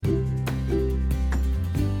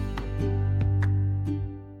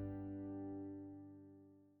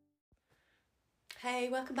Hey,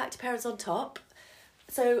 welcome back to Parents on Top.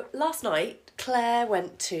 So last night, Claire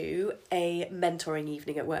went to a mentoring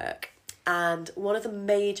evening at work, and one of the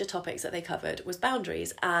major topics that they covered was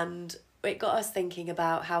boundaries, and it got us thinking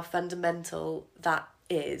about how fundamental that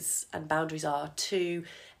is and boundaries are to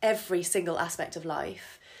every single aspect of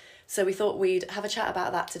life. So we thought we'd have a chat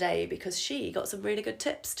about that today because she got some really good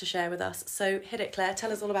tips to share with us. So hit it, Claire,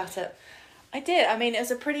 tell us all about it. I did. I mean, it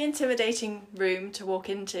was a pretty intimidating room to walk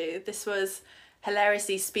into. This was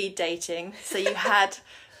hilariously speed dating. So you had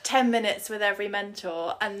 10 minutes with every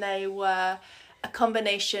mentor, and they were a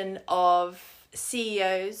combination of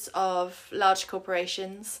CEOs of large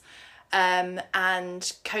corporations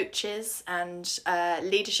and coaches and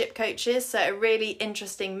leadership coaches. So a really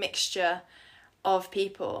interesting mixture of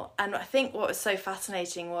people. And I think what was so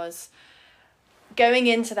fascinating was going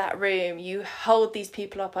into that room, you hold these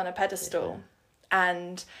people up on a pedestal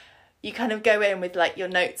and you kind of go in with like your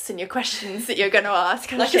notes and your questions that you're going to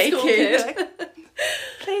ask. Like a school kid.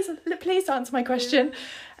 Please answer my question.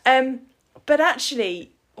 But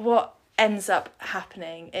actually what ends up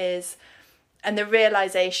happening is, and the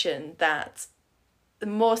realisation that the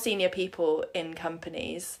more senior people in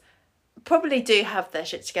companies probably do have their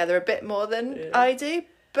shit together a bit more than I do,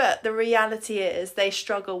 but the reality is they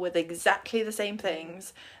struggle with exactly the same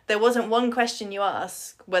things. There wasn't one question you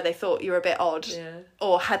asked where they thought you were a bit odd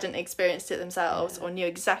or hadn't experienced it themselves or knew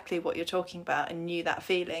exactly what you're talking about and knew that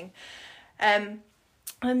feeling. And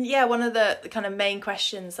yeah, one of the kind of main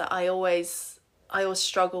questions that I always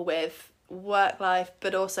struggle with, work life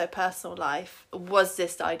but also personal life, was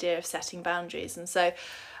this idea of setting boundaries. And so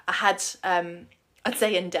I had I'd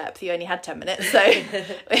say in depth, you only had 10 minutes, so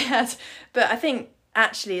but I think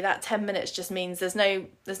actually that 10 minutes just means there's no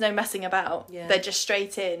messing about. They're just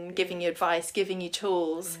straight in, giving you advice, giving you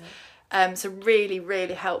tools. So really,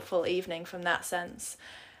 really helpful evening from that sense.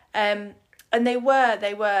 And they were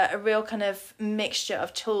a real kind of mixture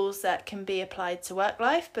of tools that can be applied to work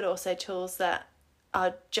life, but also tools that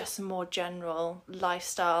are just more general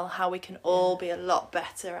lifestyle, how we can all be a lot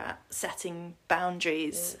better at setting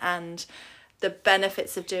boundaries and the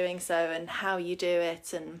benefits of doing so and how you do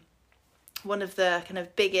it. And one of the kind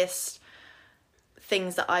of biggest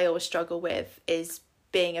things that I always struggle with is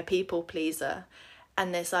being a people pleaser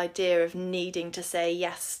and this idea of needing to say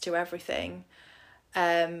yes to everything,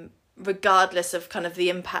 regardless of kind of the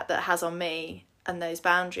impact that it has on me and those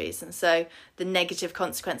boundaries. And so the negative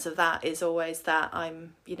consequence of that is always that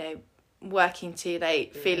I'm, working too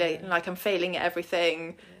late, feeling like I'm failing at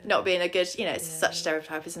everything, not being a good, it's such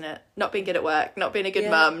stereotype, isn't it? Not being good at work, not being a good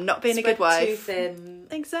mum, not being a good wife. Too thin.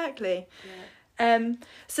 Exactly.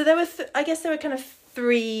 So there were, I guess there were kind of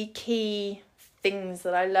three key things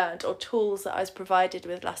that I learned, or tools that I was provided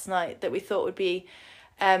with last night, that we thought would be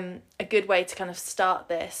a good way to kind of start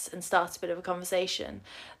this and start a bit of a conversation.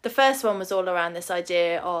 The first one was all around this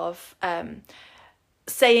idea of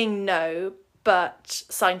saying no, but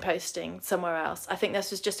signposting somewhere else. I think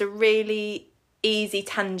this was just a really easy,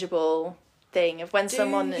 tangible thing of when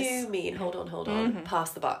someone is... Do you mean, hold on,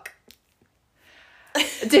 pass the buck?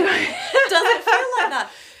 Do I? Does it feel like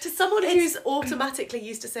that? To someone who's automatically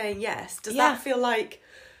used to saying yes, does that feel like...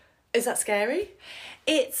 Is that scary?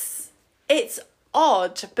 It's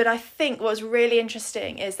odd, but I think what's really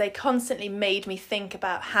interesting is they constantly made me think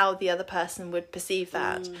about how the other person would perceive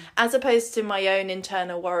that, as opposed to my own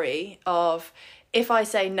internal worry of, if I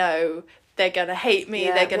say no, they're going to hate me,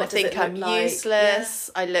 they're going to think I'm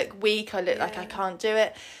useless, I look weak, I look like I can't do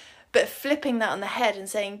it. But flipping that on the head and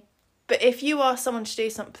saying, but if you ask someone to do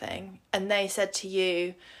something and they said to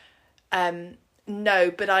you,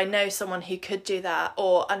 no, but I know someone who could do that,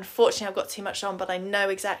 or unfortunately I've got too much on, but I know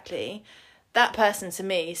exactly... That person to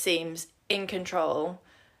me seems in control,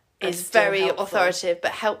 is very authoritative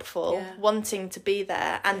but helpful, wanting to be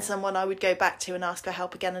there, and someone I would go back to and ask for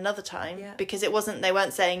help again another time, because they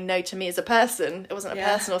weren't saying no to me as a person. It wasn't a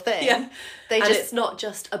personal thing. It's not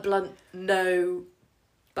just a blunt no,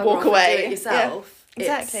 walk away, do it yourself.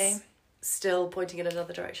 Exactly. It's still pointing in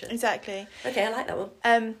another direction. Exactly. Okay, I like that one.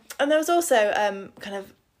 And there was also kind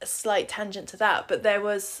of a slight tangent to that, but there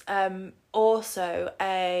was also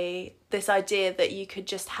this idea that you could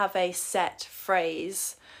just have a set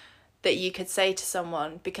phrase that you could say to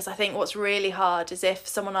someone, because I think what's really hard is if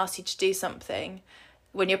someone asks you to do something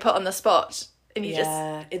when you're put on the spot and you just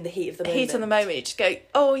in the heat of the moment, you just go,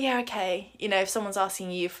 oh yeah, okay. If someone's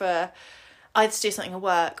asking you for either to do something at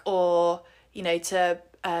work or to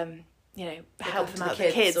help them out with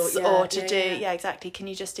the kids or to do exactly, can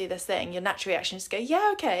you just do this thing, your natural reaction is to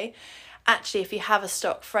go, okay. Actually, if you have a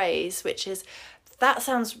stock phrase which is, that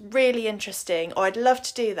sounds really interesting, or I'd love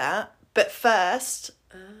to do that, but first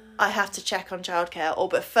I have to check on childcare, or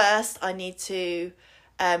but first I need to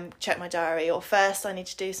check my diary, or first I need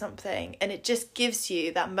to do something. And it just gives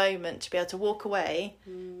you that moment to be able to walk away,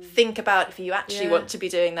 think about if you actually want to be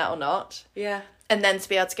doing that or not. Yeah. And then to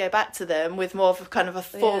be able to go back to them with more of a kind of a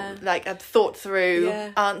thought, like a thought through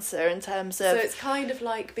answer in terms of... So it's kind of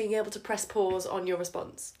like being able to press pause on your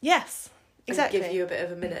response. Yes, exactly. And give you a bit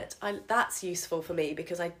of a minute. That's useful for me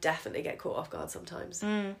because I definitely get caught off guard sometimes.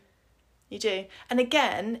 You do. And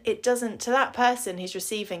again, it doesn't... To that person who's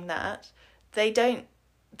receiving that,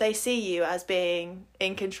 they see you as being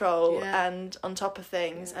in control and on top of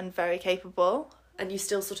things and very capable. And you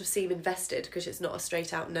still sort of seem invested because it's not a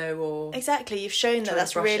straight out no or... Exactly, you've shown that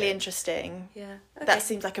that's really interesting. Yeah. Okay. That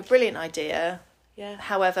seems like a brilliant idea. Yeah.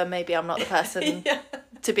 However, maybe I'm not the person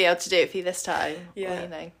to be able to do it for you this time. Yeah.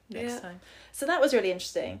 Or, next time. So that was really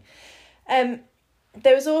interesting.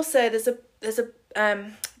 There's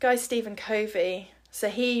a guy, Stephen Covey. So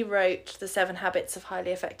he wrote The 7 Habits of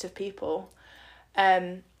Highly Effective People,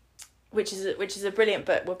 which is a brilliant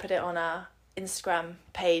book. We'll put it on our Instagram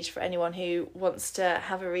page for anyone who wants to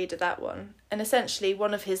have a read of that one. And essentially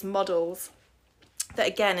one of his models that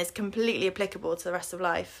again is completely applicable to the rest of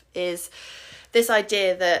life is this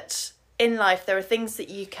idea that in life there are things that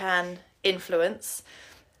you can influence,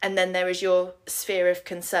 and then there is your sphere of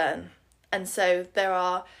concern. And so there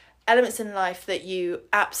are elements in life that you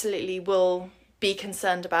absolutely will be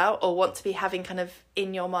concerned about or want to be having kind of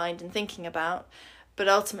in your mind and thinking about, but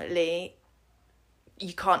ultimately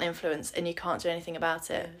you can't influence and you can't do anything about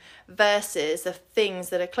it, versus the things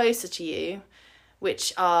that are closer to you,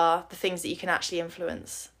 which are the things that you can actually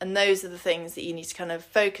influence. And those are the things that you need to kind of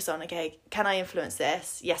focus on. Okay, can I influence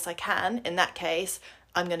this? Yes, I can. In that case,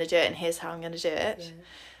 I'm going to do it, and here's how I'm going to do it.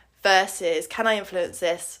 Versus, can I influence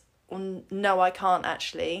this? Well, no, I can't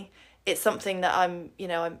actually. It's something that I'm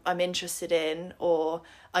interested in, or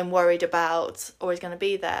I'm worried about, or is going to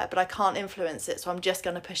be there, but I can't influence it, so I'm just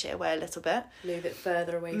going to push it away a little bit. Move it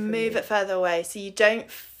further away from you. Move it further away, so you don't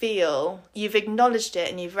feel... You've acknowledged it,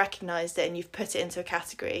 and you've recognised it, and you've put it into a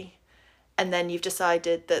category, and then you've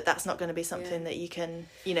decided that that's not going to be something that you can,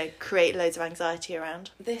 create loads of anxiety around.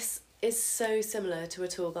 This is so similar to a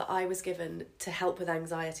tool that I was given to help with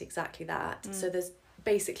anxiety, exactly that. So there's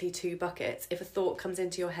basically 2 buckets. If a thought comes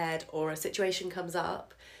into your head or a situation comes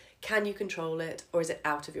up, can you control it, or is it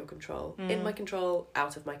out of your control? In my control,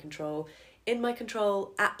 out of my control. In my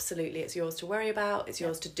control, absolutely, it's yours to worry about, it's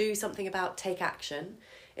yours to do something about, take action.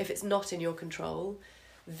 If it's not in your control,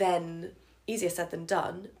 then easier said than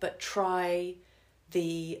done, but try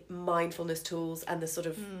the mindfulness tools and the sort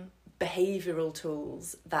of behavioural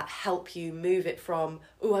tools that help you move it from,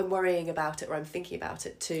 oh, I'm worrying about it or I'm thinking about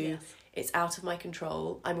it, to it's out of my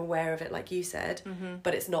control, I'm aware of it, like you said,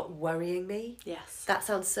 but it's not worrying me. Yes. That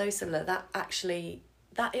sounds so similar. That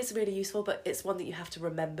is really useful, but it's one that you have to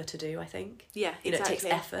remember to do, I think. Yeah, exactly. It takes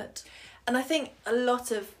effort. And I think a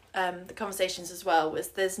lot of the conversations as well was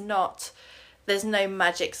there's no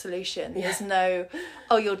magic solution. Yeah. There's no,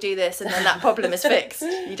 you'll do this and then that problem is fixed.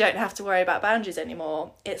 You don't have to worry about boundaries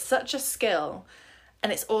anymore. It's such a skill,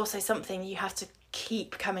 and it's also something you have to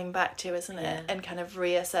keep coming back to, isn't it? And kind of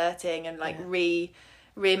reasserting and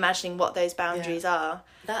reimagining what those boundaries are.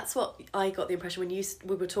 That's what I got the impression when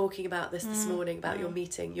we were talking about this morning, about your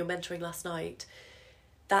meeting, your mentoring last night.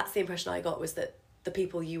 That's the impression I got, was that the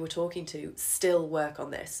people you were talking to still work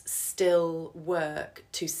on this, still work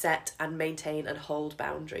to set and maintain and hold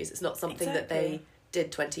boundaries. It's not something that they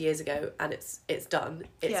did 20 years ago and it's done.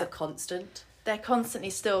 It's a constant. They're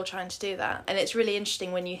constantly still trying to do that. And it's really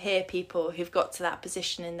interesting when you hear people who've got to that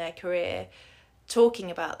position in their career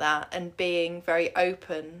talking about that and being very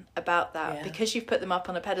open about that, because you've put them up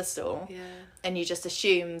on a pedestal and you just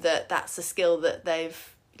assume that that's a skill that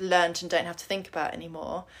they've learned and don't have to think about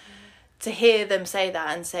anymore. To hear them say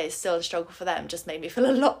that and say it's still a struggle for them just made me feel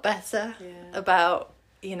a lot better about,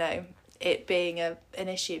 it being an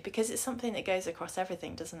issue, because it's something that goes across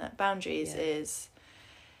everything, doesn't it? Boundaries is...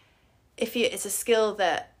 it's a skill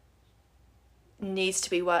that needs to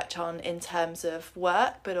be worked on in terms of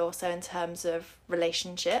work, but also in terms of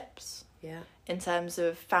relationships, in terms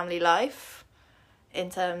of family life,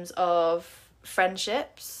 in terms of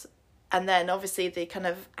friendships, and then obviously the kind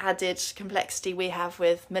of added complexity we have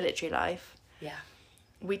with military life.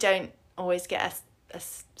 We don't always get a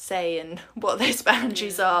say in what those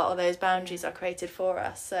boundaries are, or those boundaries are created for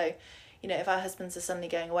us. So, if our husbands are suddenly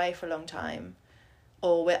going away for a long time,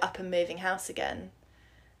 or we're up and moving house again,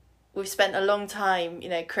 we've spent a long time,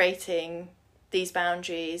 creating these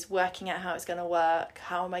boundaries, working out how it's going to work,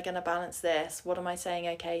 how am I going to balance this, what am I saying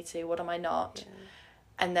okay to, what am I not,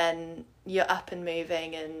 and then you're up and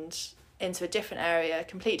moving, and into a different area,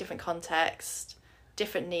 complete different context,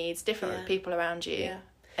 different needs, different people around you. Yeah.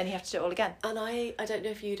 And you have to do it all again. And I don't know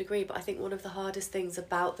if you'd agree, but I think one of the hardest things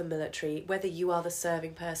about the military, whether you are the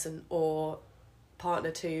serving person or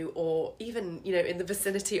partner to, or even, you know, in the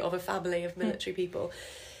vicinity of a family of military people,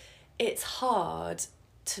 it's hard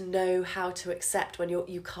to know how to accept when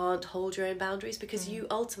you can't hold your own boundaries, because you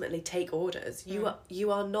ultimately take orders.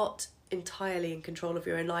 You are not entirely in control of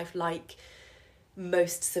your own life like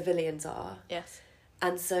most civilians are. Yes.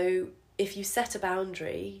 And so if you set a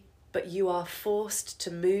boundary but you are forced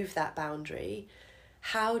to move that boundary,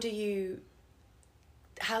 how do you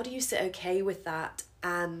sit okay with that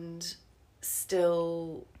and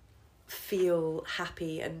still feel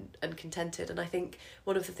happy and contented? And I think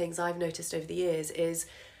one of the things I've noticed over the years is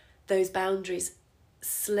those boundaries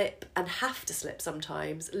slip, and have to slip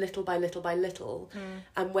sometimes, little by little by little.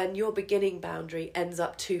 And when your beginning boundary ends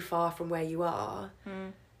up too far from where you are,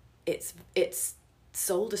 it's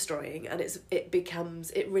soul destroying, and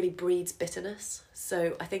it really breeds bitterness.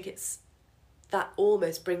 So I think that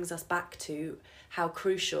almost brings us back to how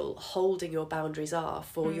crucial holding your boundaries are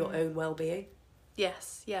for your own well-being.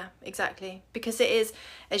 Yes, yeah, exactly. Because it is,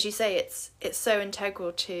 as you say, it's so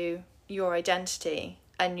integral to your identity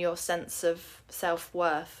and your sense of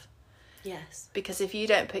self-worth. Yes. Because if you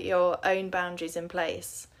don't put your own boundaries in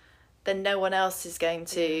place, then no one else is going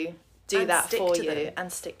to do that for you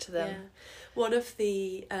and stick to them. Yeah. One of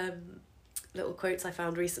the little quotes I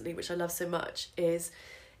found recently, which I love so much, is,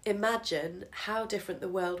 imagine how different the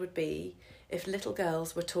world would be if little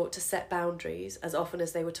girls were taught to set boundaries as often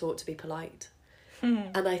as they were taught to be polite.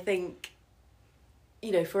 And I think,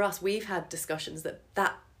 you know, for us, we've had discussions that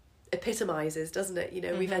epitomises, doesn't it? You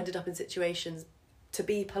know, we've ended up in situations to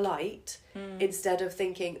be polite instead of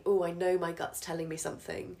thinking, oh, I know my gut's telling me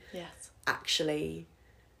something. Yes. Actually,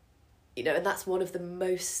 you know, and that's one of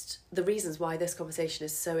the reasons why this conversation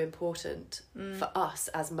is so important for us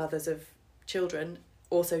as mothers of children,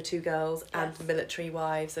 also 2 girls and military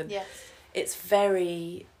wives. And it's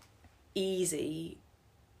very easy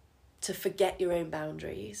to forget your own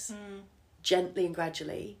boundaries gently and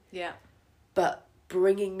gradually. Yeah. But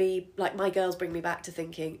my girls bring me back to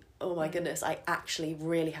thinking, oh my goodness, I actually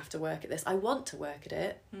really have to work at this. I want to work at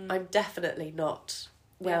it. I'm definitely not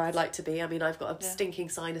where I'd like to be. I mean, I've got a stinking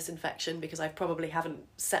sinus infection because I probably haven't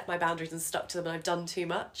set my boundaries and stuck to them, and I've done too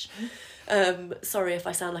much. Sorry if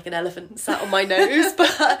I sound like an elephant sat on my nose,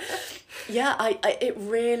 but yeah, it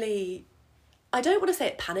really, I don't want to say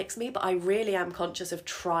it panics me, but I really am conscious of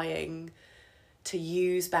trying to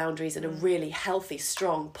use boundaries in a really healthy,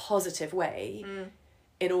 strong, positive way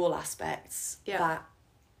in all aspects that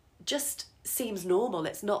just seems normal.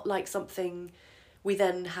 It's not like something we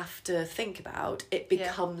then have to think about. It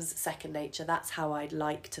becomes second nature. That's how I'd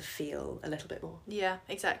like to feel a little bit more. Yeah,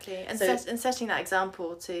 exactly. And setting that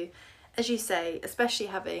example to, as you say, especially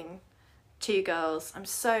having 2 girls, I'm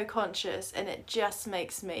so conscious, and it just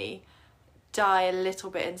makes me die a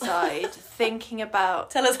little bit inside thinking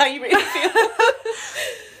about... Tell us how you really feel.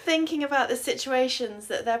 Thinking about the situations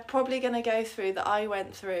that they're probably going to go through that I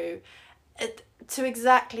went through, to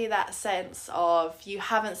exactly that sense of you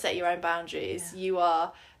haven't set your own boundaries. You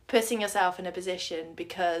are putting yourself in a position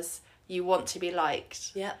because you want to be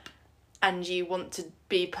liked. Yep. And you want to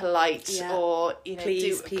be polite or, you know,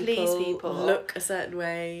 please people. Look a certain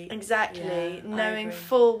way. Exactly. Yeah, knowing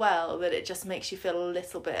full well that it just makes you feel a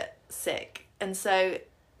little bit sick. And so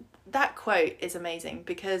that quote is amazing,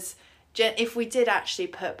 because if we did actually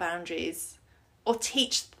put boundaries, or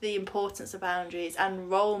teach the importance of boundaries and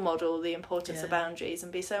role model the importance of boundaries,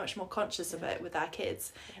 and be so much more conscious of it with our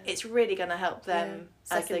kids, it's really going to help them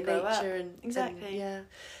as they grow up. Exactly.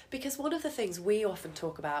 Because one of the things we often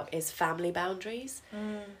talk about is family boundaries.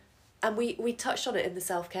 And we touched on it in the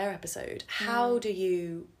self-care episode. How do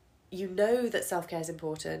you know that self-care is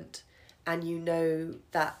important, and you know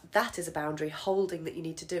that is a boundary, holding that you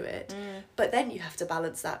need to do it, but then you have to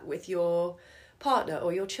balance that with your partner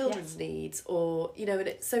or your children's needs, or, you know,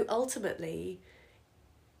 and so ultimately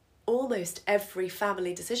almost every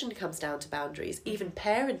family decision comes down to boundaries, even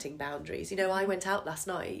parenting boundaries. You know, I went out last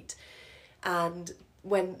night, and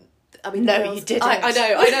when No, you didn't. I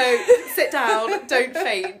know. Sit down, don't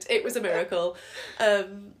faint. It was a miracle.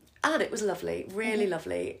 And it was lovely, really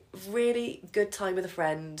lovely, really good time with a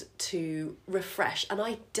friend to refresh, and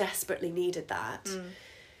I desperately needed that.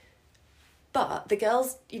 But the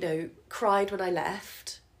girls, you know, cried when I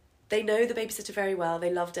left. They know the babysitter very well.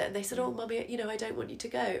 They loved it. And they said, oh, Mummy, you know, I don't want you to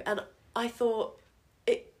go. And I thought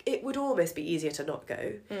it would almost be easier to not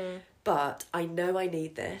go. But I know I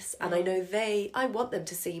need this. And I know I want them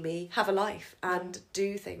to see me have a life and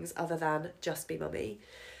do things other than just be Mummy.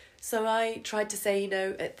 So I tried to say,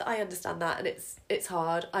 I understand that, and it's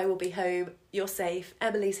hard. I will be home. You're safe.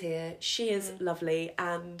 Emily's here. She is lovely,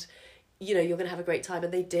 and you're going to have a great time.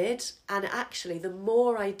 And they did. And actually, the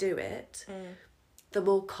more I do it, the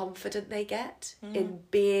more confident they get in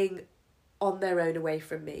being on their own away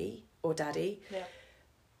from me or daddy. Yeah.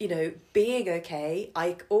 Being okay.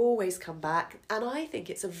 I always come back, and I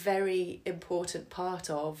think it's a very important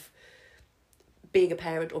part of being a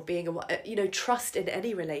parent or being trust in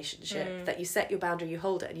any relationship, that you set your boundary, you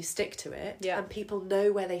hold it, and you stick to it, and people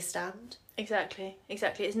know where they stand. Exactly.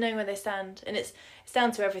 It's knowing where they stand, and it's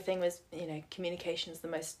down to everything. Was communication is the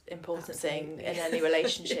most important thing in any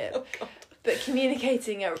relationship. Oh, God. But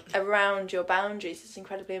communicating around your boundaries is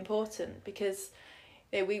incredibly important, because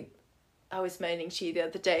I was moaning to you the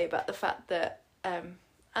other day about the fact that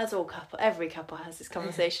as every couple has this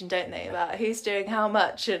conversation, don't they, about who's doing how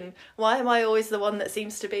much and why am I always the one that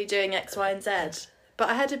seems to be doing X, Y, and Z. But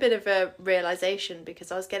I had a bit of a realisation, because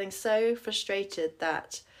I was getting so frustrated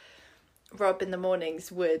that Rob in the mornings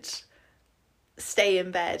would stay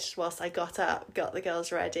in bed whilst I got up, got the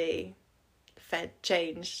girls ready, fed,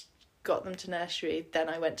 changed, got them to nursery, then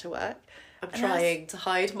I went to work. I'm trying to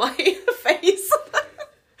hide my face.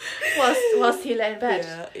 whilst he lay in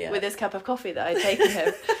bed with his cup of coffee that I'd taken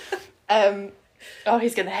him.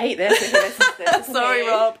 He's going to hate this if he listens to this. Sorry,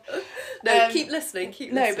 Rob. No, keep listening.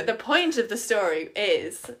 No, but the point of the story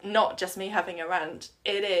is not just me having a rant.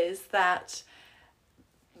 It is that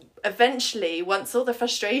eventually, once all the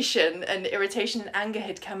frustration and irritation and anger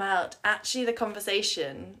had come out, actually the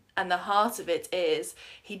conversation and the heart of it is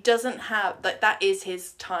he doesn't have... that is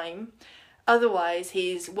his time. Otherwise,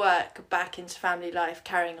 he's work, back into family life,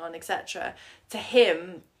 carrying on, etc. To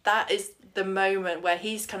him, that is the moment where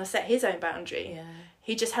he's kind of set his own boundary. Yeah.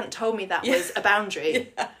 He just hadn't told me that was a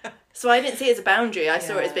boundary. Yeah. So I didn't see it as a boundary. I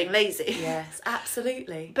saw it as being lazy. Yes,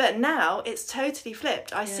 absolutely. But now it's totally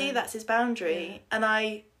flipped. I see that's his boundary, and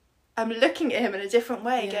I'm looking at him in a different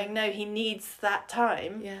way, going, no, he needs that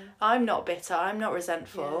time. Yeah. I'm not bitter. I'm not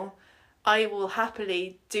resentful. Yeah. I will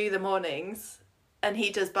happily do the mornings, and he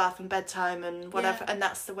does bath and bedtime and whatever, and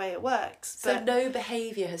that's the way it works. So no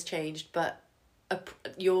behaviour has changed, but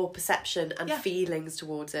your perception and feelings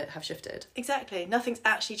towards it have shifted. Exactly. Nothing's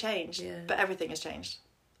actually changed, but everything has changed.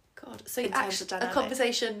 God. So actually, a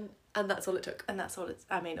conversation, and that's all it took. And that's all it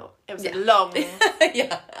was a long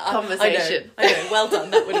conversation. I know. Well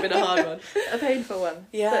done. That would have been a hard one. A painful one.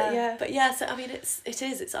 Yeah. But so I mean,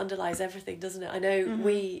 it underlies everything, doesn't it? I know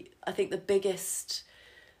I think the biggest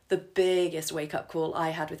wake up call I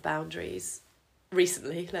had with boundaries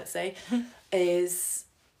recently, let's say, is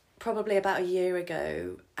probably about a year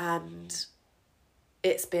ago, and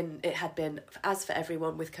it had been, as for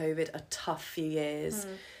everyone with COVID, a tough few years.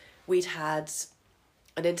 We'd had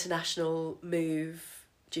an international move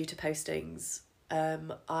due to postings.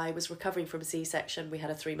 I was recovering from a C-section. We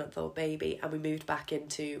had a 3-month-old baby, and we moved back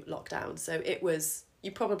into lockdown. So it was,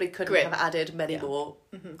 you probably couldn't have added many more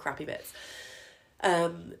crappy bits.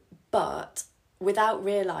 But without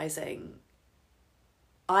realising,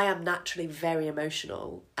 I am naturally very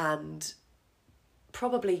emotional and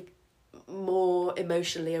probably more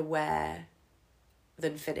emotionally aware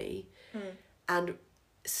than Finny. And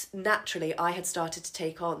naturally I had started to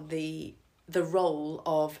take on the role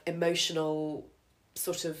of emotional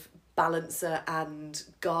sort of balancer and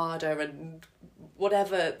guarder and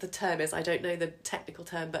whatever the term is. I don't know the technical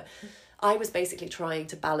term, but I was basically trying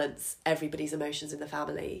to balance everybody's emotions in the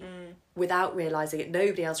family without realising it.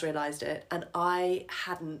 Nobody else realised it. And I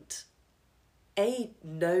hadn't,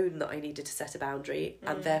 known that I needed to set a boundary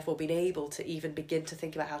and therefore been able to even begin to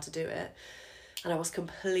think about how to do it. And I was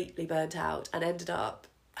completely burnt out and ended up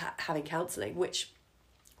having counselling, which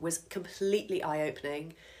was completely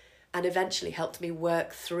eye-opening and eventually helped me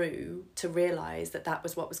work through to realise that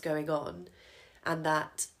was what was going on. And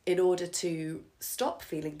that in order to stop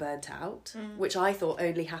feeling burnt out, which I thought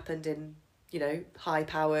only happened in,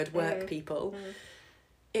 high-powered work people,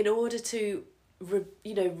 in order to,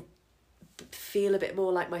 feel a bit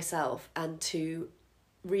more like myself and to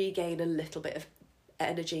regain a little bit of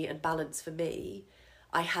energy and balance for me,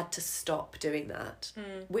 I had to stop doing that,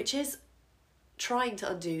 which is trying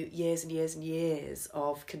to undo years and years and years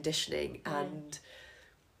of conditioning and...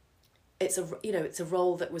 It's a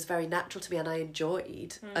role that was very natural to me and I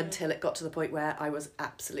enjoyed until it got to the point where I was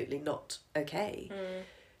absolutely not okay.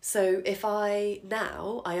 So I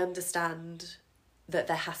understand that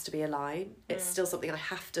there has to be a line. It's still something I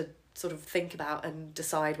have to sort of think about and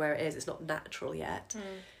decide where it is. It's not natural yet.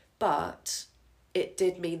 But it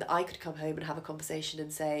did mean that I could come home and have a conversation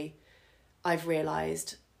and say, I've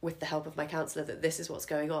realised with the help of my counsellor, that this is what's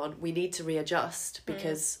going on. We need to readjust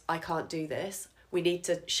because I can't do this. We need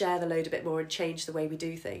to share the load a bit more and change the way we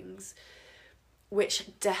do things, which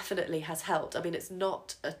definitely has helped. I mean, it's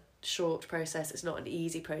not a short process. It's not an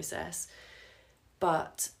easy process,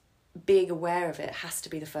 but being aware of it has to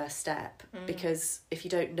be the first step, because if you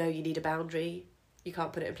don't know you need a boundary, you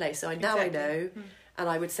can't put it in place. So now I know, and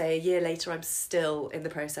I would say a year later, I'm still in the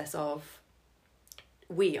process of,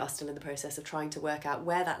 we are still in the process of trying to work out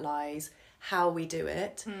where that lies, how we do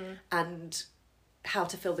it, and how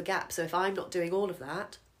to fill the gap. So if I'm not doing all of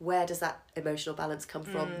that, where does that emotional balance come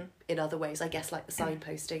from in other ways? I guess like the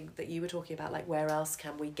signposting that you were talking about, like where else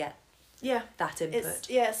can we get that input?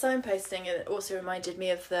 Signposting. And it also reminded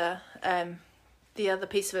me of the other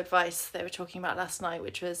piece of advice they were talking about last night,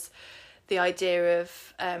 which was the idea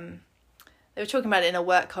of, they were talking about it in a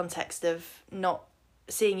work context of not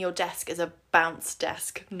seeing your desk as a bounce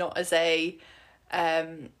desk, not as a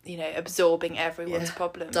absorbing everyone's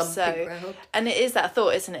problems. So and it is that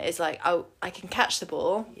thought, isn't it? It's like, oh, I can catch the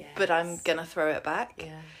ball, but I'm gonna throw it back,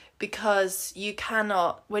 because you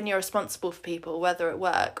cannot, when you're responsible for people, whether at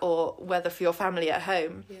work or whether for your family at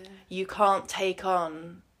home, you can't take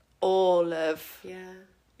on all of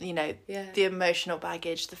the emotional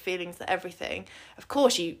baggage, the feelings, the everything. Of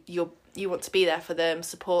course you want to be there for them,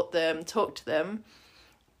 support them, talk to them,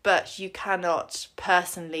 but you cannot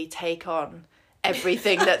personally take on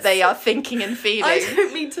everything that they are thinking and feeling. I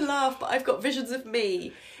don't mean to laugh, but I've got visions of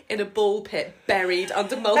me in a ball pit buried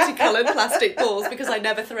under multicoloured plastic balls because I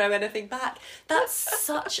never throw anything back. That's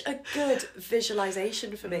such a good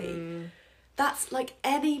visualisation for me. That's like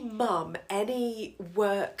any mum, any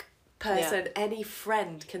work person, any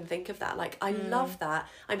friend can think of that. Like, I love that.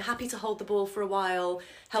 I'm happy to hold the ball for a while,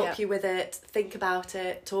 help you with it, think about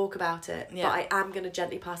it, talk about it, but I am going to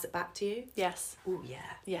gently pass it back to you. Yes. Oh yeah.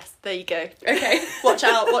 Yes, there you go. Okay. Watch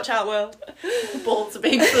out, world. The balls are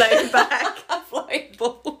being flown back. Flying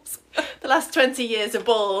balls. The last 20 years of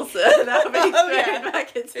balls are now being thrown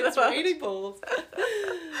back into the world. Raining balls.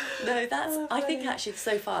 No, that's, I think actually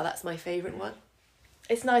so far that's my favourite one.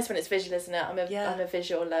 It's nice when it's visual, isn't it? I'm a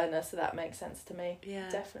visual learner, so that makes sense to me. Yeah.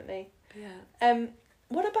 Definitely. Yeah.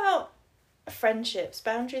 What about friendships?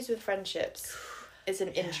 Boundaries with friendships is an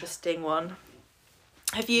interesting one.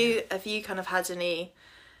 Have you kind of had any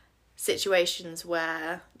situations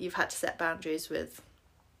where you've had to set boundaries with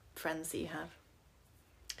friends that you have?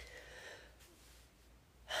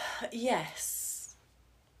 Yes.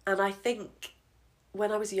 And I think when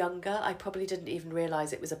I was younger, I probably didn't even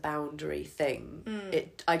realise it was a boundary thing.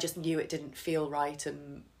 I just knew it didn't feel right,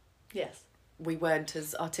 and we weren't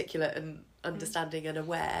as articulate and understanding and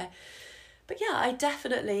aware. But yeah, I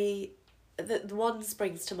definitely, the one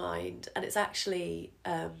springs to mind, and it's actually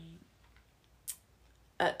an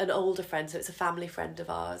older friend, so it's a family friend of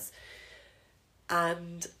ours.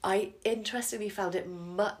 And I interestingly found it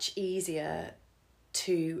much easier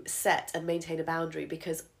to set and maintain a boundary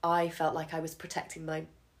because I felt like I was protecting my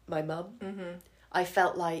mum. I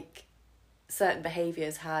felt like certain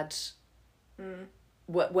behaviours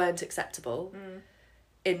weren't acceptable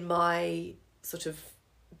in my sort of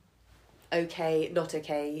okay, not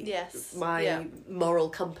okay. My moral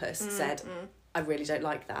compass said, I really don't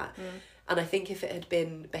like that. And I think if it had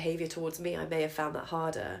been behaviour towards me, I may have found that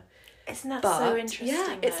harder. Isn't that so interesting?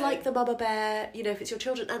 Yeah, it's like the mama bear, if it's your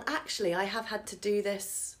children. And actually, I have had to do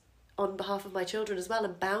this on behalf of my children as well,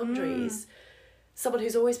 and boundaries. Someone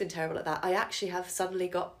who's always been terrible at that, I actually have suddenly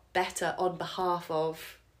got better on behalf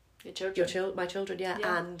of your children. My children,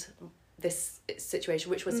 and this situation,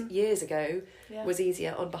 which was years ago, was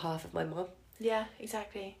easier on behalf of my mum. Yeah,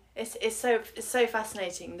 exactly. It's so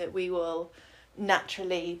fascinating that we will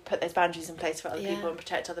naturally put those boundaries in place for other people and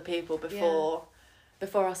protect other people before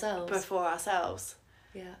ourselves.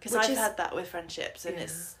 Yeah, because I've had that with friendships, and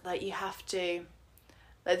it's like you have to.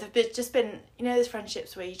 Like there've just been, there's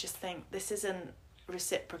friendships where you just think this isn't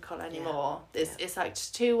reciprocal anymore. It's like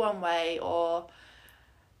just too one way, or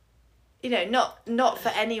not for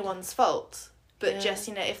anyone's fault, but just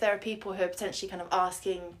if there are people who are potentially kind of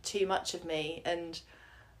asking too much of me, and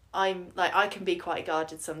I'm like, I can be quite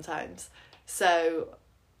guarded sometimes, so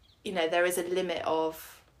there is a limit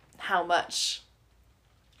of how much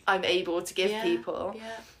I'm able to give people.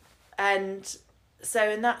 And so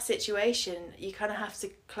in that situation, you kind of have to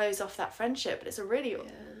close off that friendship, but it's a really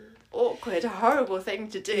awkward, horrible thing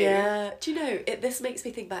to do. Yeah. Do you know, this makes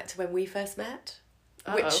me think back to when we first met.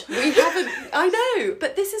 Which we haven't. I know,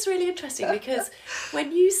 but this is really interesting because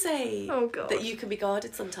when you say that you can be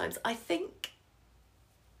guarded sometimes, I think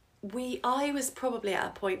I was probably at a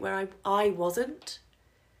point where I wasn't,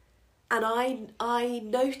 And I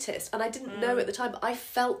noticed, and I didn't know at the time, but I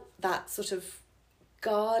felt that sort of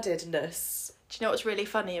guardedness. Do you know what's really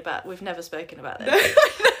funny about... We've never spoken about this.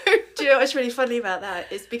 No. Do you know what's really funny about that?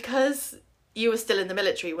 It's because you were still in the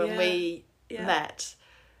military when we met.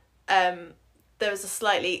 There was a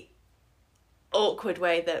slightly awkward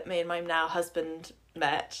way that me and my now husband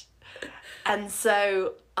met. And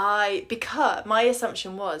so because my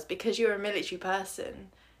assumption was, because you're a military person,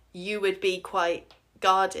 you would be quite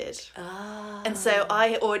guarded. And so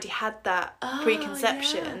I already had that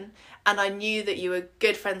preconception. And I knew that you were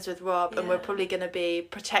good friends with Rob and were probably going to be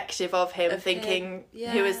protective of him, thinking,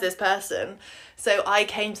 who is this person? So I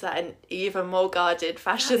came to that in even more guarded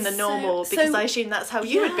fashion than normal, because I assumed that's how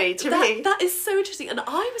you would be to me. That is so interesting. And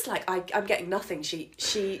I was like, I'm getting nothing.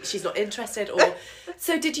 She's not interested. Or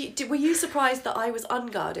so were you surprised that I was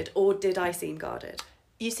unguarded, or did I seem guarded?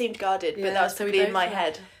 You seemed guarded, but that was probably in my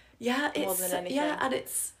head. Yeah, it's more than anything. Yeah, and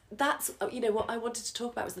that's what I wanted to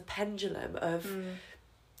talk about was the pendulum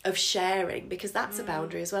of sharing, because that's a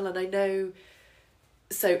boundary as well. And I know,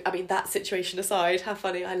 so I mean, that situation aside, how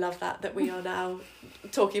funny, I love that we are now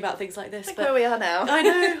talking about things like this. Look where we are now. I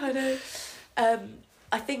know.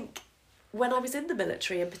 I think when I was in the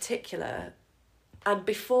military in particular, and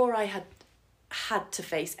before I had to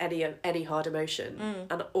face any hard emotion,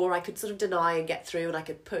 or I could sort of deny and get through, and I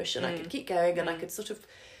could push and I could keep going, and I could sort of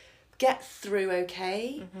get through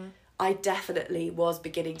okay. I definitely was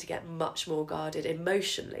beginning to get much more guarded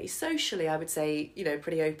emotionally. Socially, I would say,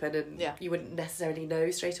 pretty open, and you wouldn't necessarily know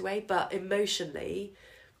straight away, but emotionally,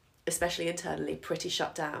 especially internally, pretty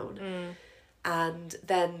shut down. And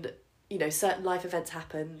then, certain life events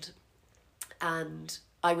happened, and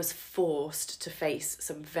I was forced to face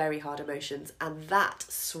some very hard emotions, and that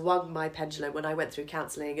swung my pendulum when I went through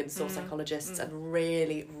counselling and saw psychologists and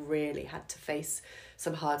really, really had to face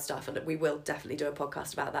some hard stuff. And we will definitely do a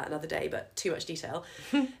podcast about that another day, but too much detail.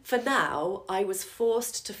 For now, I was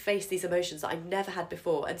forced to face these emotions that I never had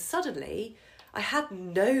before, and suddenly I had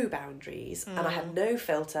no boundaries and I had no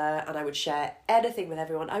filter, and I would share anything with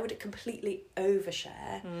everyone. I would completely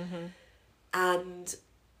overshare, and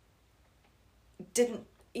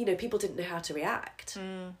people didn't know how to react.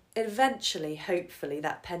 Eventually, hopefully,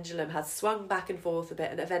 that pendulum has swung back and forth a bit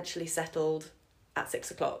and eventually settled at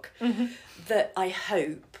 6 o'clock. That I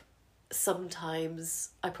hope sometimes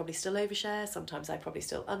I probably still overshare, sometimes I probably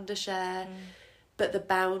still undershare, but the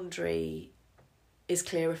boundary is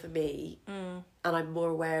clearer for me, and I'm more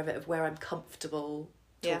aware of it, of where I'm comfortable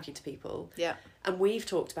talking to people. And we've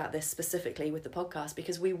talked about this specifically with the podcast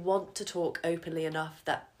because we want to talk openly enough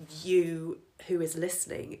that you, who is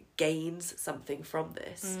listening, gains something from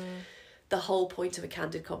this. The whole point of a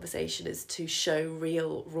candid conversation is to show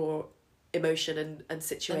real, raw emotion and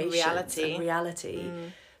situations and reality,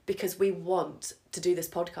 because we want to do this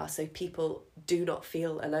podcast so people do not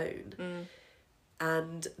feel alone.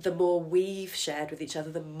 And the more we've shared with each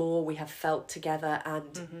other, the more we have felt together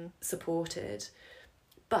and supported.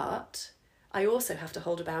 But I also have to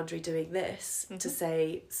hold a boundary doing this to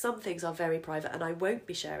say some things are very private and I won't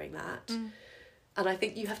be sharing that. And I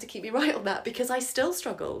think you have to keep me right on that, because I still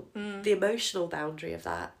struggle. The emotional boundary of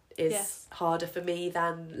that is harder for me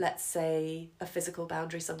than, let's say, a physical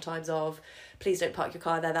boundary sometimes of, please don't park your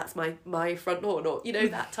car there, that's my front lawn, or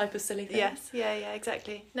that type of silly thing.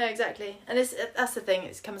 Exactly. No, exactly. And that's the thing,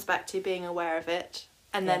 it comes back to being aware of it,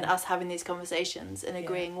 and then us having these conversations and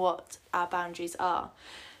agreeing what our boundaries are.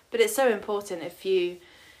 But it's so important, if you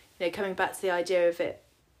coming back to the idea of it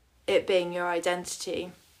being your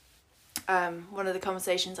identity. One of the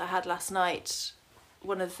conversations I had last night,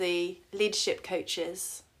 one of the leadership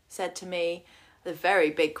coaches said to me the very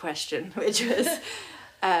big question, which was,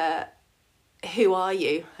 who are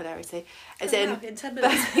you? Hilarity. As in 10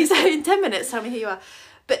 minutes. So in 10 minutes, tell me who you are.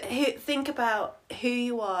 But think about who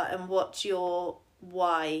you are and what your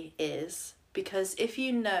why is. Because if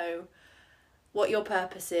you know what your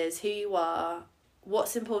purpose is, who you are,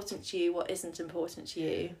 what's important to you, what isn't important to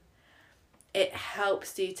you, it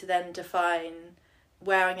helps you to then define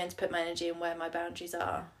where I'm going to put my energy and where my boundaries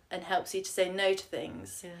are, and helps you to say no to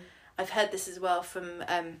things. I've heard this as well from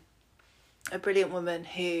a brilliant woman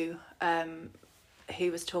who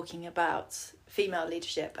was talking about female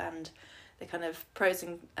leadership and the kind of pros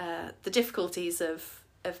and the difficulties of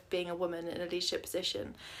being a woman in a leadership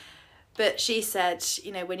position. But she said,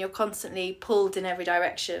 when you're constantly pulled in every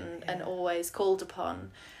direction and always called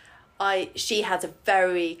upon, she had a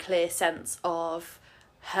very clear sense of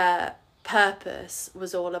her purpose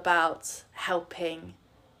was all about helping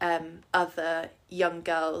other young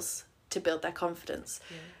girls to build their confidence.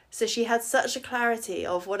 So she had such a clarity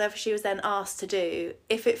of whatever she was then asked to do,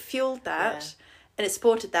 if it fueled that and it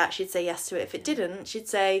supported that, she'd say yes to it. If it didn't, she'd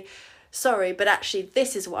say, sorry, but actually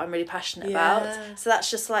this is what I'm really passionate about. So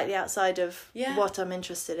that's just slightly outside of what I'm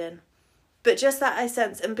interested in. But just that I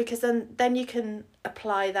sense, and because then you can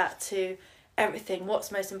apply that to everything.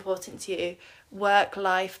 What's most important to you? Work,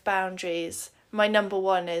 life, boundaries. My number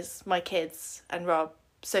one is my kids and Rob.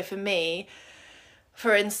 So for me,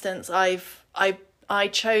 for instance, I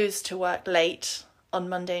chose to work late on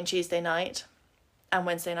Monday and Tuesday night and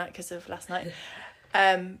Wednesday night because of last night.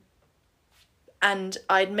 And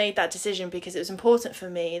I'd made that decision because it was important for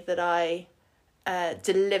me that I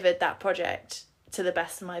delivered that project to the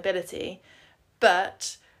best of my ability.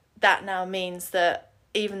 But that now means that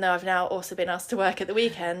even though I've now also been asked to work at the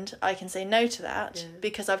weekend, I can say no to that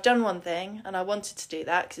because I've done one thing and I wanted to do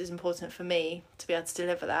that because it was important for me to be able to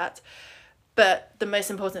deliver that. But the most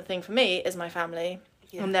important thing for me is my family.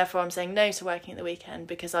 Yeah. And therefore I'm saying no to working at the weekend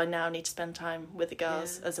because I now need to spend time with the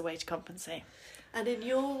girls as a way to compensate. And in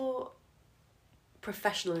your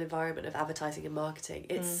professional environment of advertising and marketing,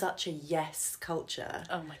 it's such a yes culture.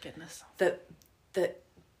 Oh my goodness. That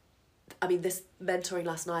I mean, this mentoring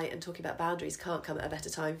last night and talking about boundaries can't come at a better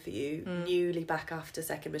time for you. Newly back after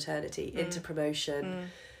second maternity, into promotion,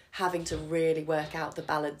 having to really work out the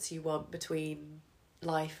balance you want between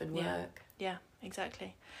life and work. Yeah,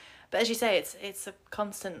 exactly. But as you say, it's a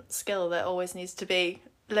constant skill that always needs to be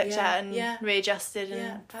looked at and readjusted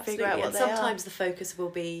and figure out what and they sometimes the focus will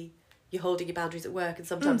be you're holding your boundaries at work, and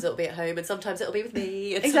sometimes it'll be at home, and sometimes it'll be with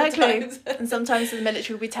me. And exactly. And sometimes the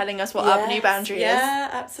military will be telling us what our new boundary is. Yeah,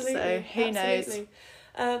 absolutely. So who knows?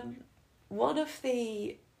 One of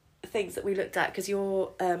the things that we looked at, because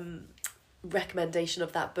your recommendation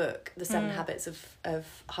of that book, The 7 Habits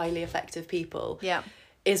of Highly Effective People,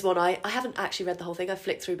 is one I haven't actually read the whole thing. I've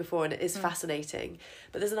flicked through before and it is fascinating.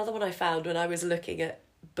 But there's another one I found when I was looking at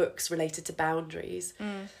books related to boundaries.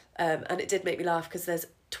 And it did make me laugh because there's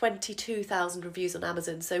 22,000 reviews on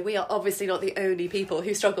Amazon. So we are obviously not the only people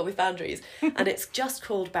who struggle with boundaries. And it's just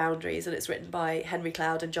called Boundaries, and it's written by Henry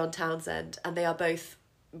Cloud and John Townsend. And they are both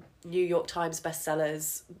New York Times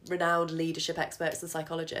bestsellers, renowned leadership experts and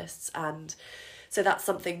psychologists. And so that's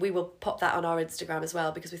something, we will pop that on our Instagram as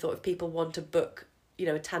well, because we thought if people want a book, you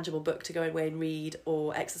know, a tangible book to go away and read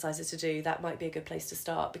or exercises to do, that might be a good place to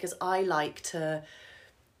start, because I like to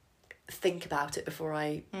think about it before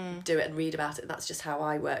I do it and read about it, and that's just how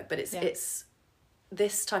I work. But it's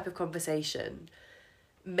this type of conversation,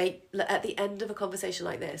 at the end of a conversation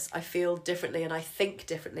like this, I feel differently and I think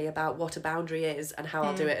differently about what a boundary is and how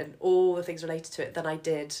I'll do it and all the things related to it than I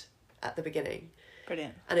did at the beginning.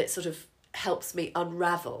 Brilliant. And it sort of helps me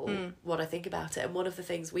unravel what I think about it. And one of the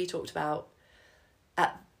things we talked about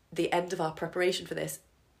at the end of our preparation for this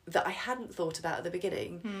that I hadn't thought about at the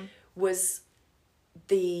beginning was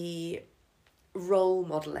the role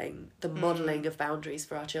modelling, the modelling of boundaries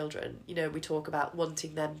for our children. You know, we talk about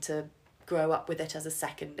wanting them to grow up with it as a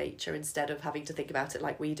second nature instead of having to think about it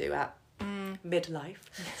like we do at midlife.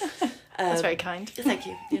 That's very kind. Thank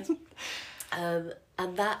you. Yes.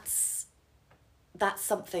 And that's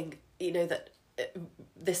something, you know, that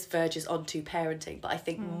this verges onto parenting, but I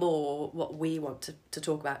think more what we want to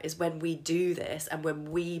talk about is when we do this and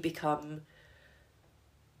when we become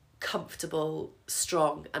comfortable,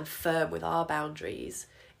 strong and firm with our boundaries,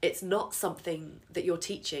 it's not something that you're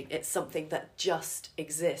teaching, it's something that just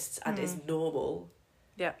exists and is normal.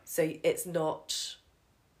 Yeah. So it's not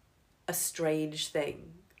a strange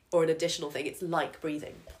thing or an additional thing, it's like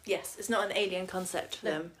breathing. Yes, it's not an alien concept for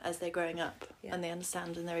them as they're growing up and they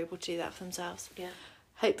understand and they're able to do that for themselves. Yeah.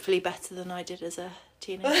 Hopefully better than I did as a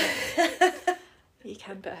teenager. You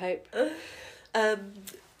can but hope.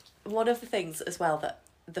 One of the things as well, that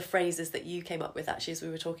the phrases that you came up with actually as we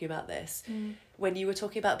were talking about this, when you were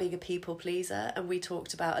talking about being a people pleaser, and we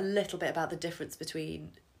talked about a little bit about the difference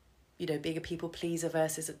between, you know, being a people pleaser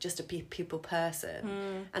versus just a people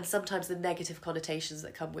person, and sometimes the negative connotations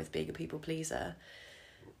that come with being a people pleaser.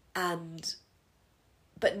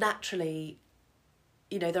 But naturally,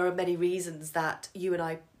 you know, there are many reasons that you and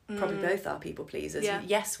I probably both are people pleasers. Yeah.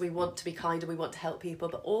 Yes, we want to be kind and we want to help people,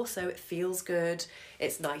 but also it feels good,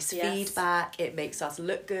 it's nice feedback, it makes us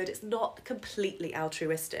look good. It's not completely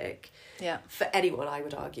altruistic for anyone, I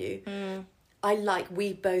would argue.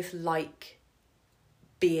 We both like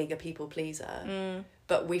being a people pleaser,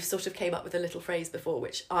 but we've sort of came up with a little phrase before,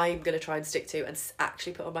 which I'm going to try and stick to and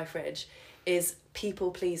actually put on my fridge, is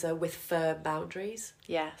people pleaser with firm boundaries.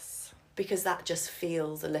 Yes. Because that just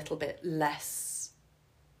feels a little bit less.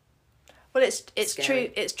 Well, it's scary.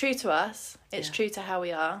 true. It's true to us. It's true to how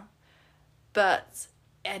we are,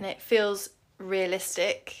 and it feels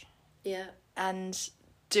realistic. Yeah. And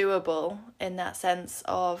doable in that sense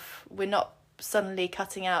of we're not suddenly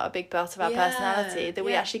cutting out a big part of our Yeah, personality that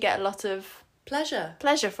we yeah. actually get a lot of Pleasure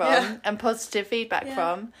from Yeah. and positive feedback Yeah.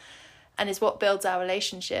 from, and is what builds our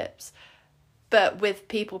relationships. But with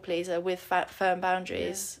people pleaser, with firm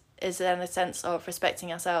boundaries, is then a sense of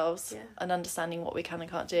respecting ourselves Yeah. and understanding what we can and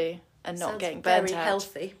can't do, and not Sounds getting burnt very out.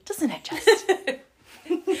 healthy. Doesn't it just?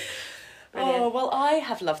 Oh, well, I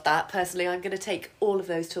have loved that. Personally, I'm going to take all of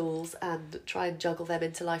those tools and try and juggle them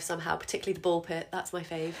into life somehow, particularly the ball pit. That's my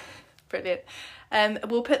fave. Brilliant.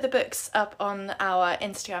 We'll put the books up on our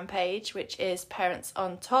Instagram page, which is Parents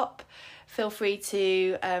on Top. Feel free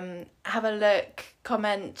to have a look,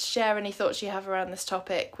 comment, share any thoughts you have around this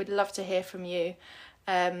topic. We'd love to hear from you.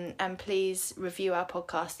 And please review our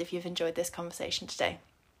podcast if you've enjoyed this conversation today.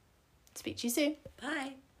 Speak to you soon.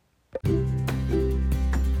 Bye.